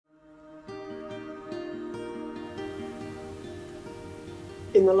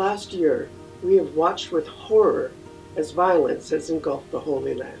In the last year, we have watched with horror as violence has engulfed the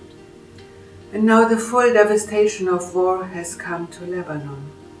Holy Land. And now the full devastation of war has come to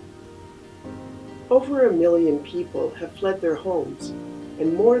Lebanon. Over 1 million people have fled their homes,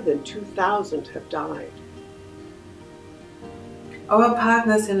 and more than 2,000 have died. Our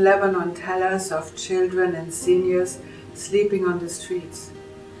partners in Lebanon tell us of children and seniors sleeping on the streets.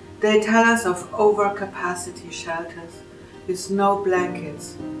 They tell us of overcapacity shelters with no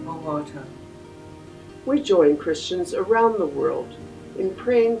blankets or water. We join Christians around the world in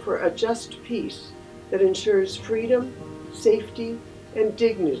praying for a just peace that ensures freedom, safety, and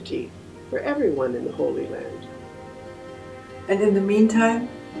dignity for everyone in the Holy Land. And in the meantime,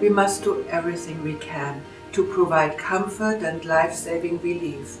 we must do everything we can to provide comfort and life-saving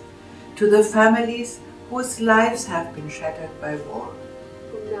relief to the families whose lives have been shattered by war.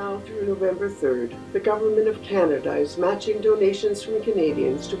 From now through November 3rd, the Government of Canada is matching donations from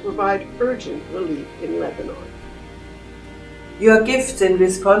Canadians to provide urgent relief in Lebanon. Your gifts in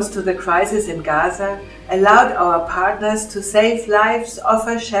response to the crisis in Gaza allowed our partners to save lives,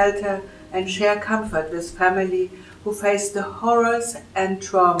 offer shelter, and share comfort with families who face the horrors and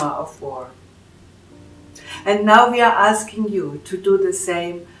trauma of war. And now we are asking you to do the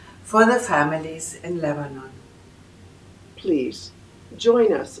same for the families in Lebanon. Please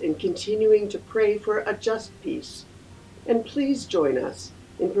join us in continuing to pray for a just peace, and please join us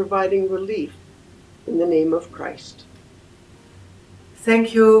in providing relief in the name of Christ.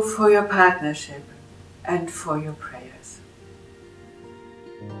 Thank you for your partnership and for your prayer.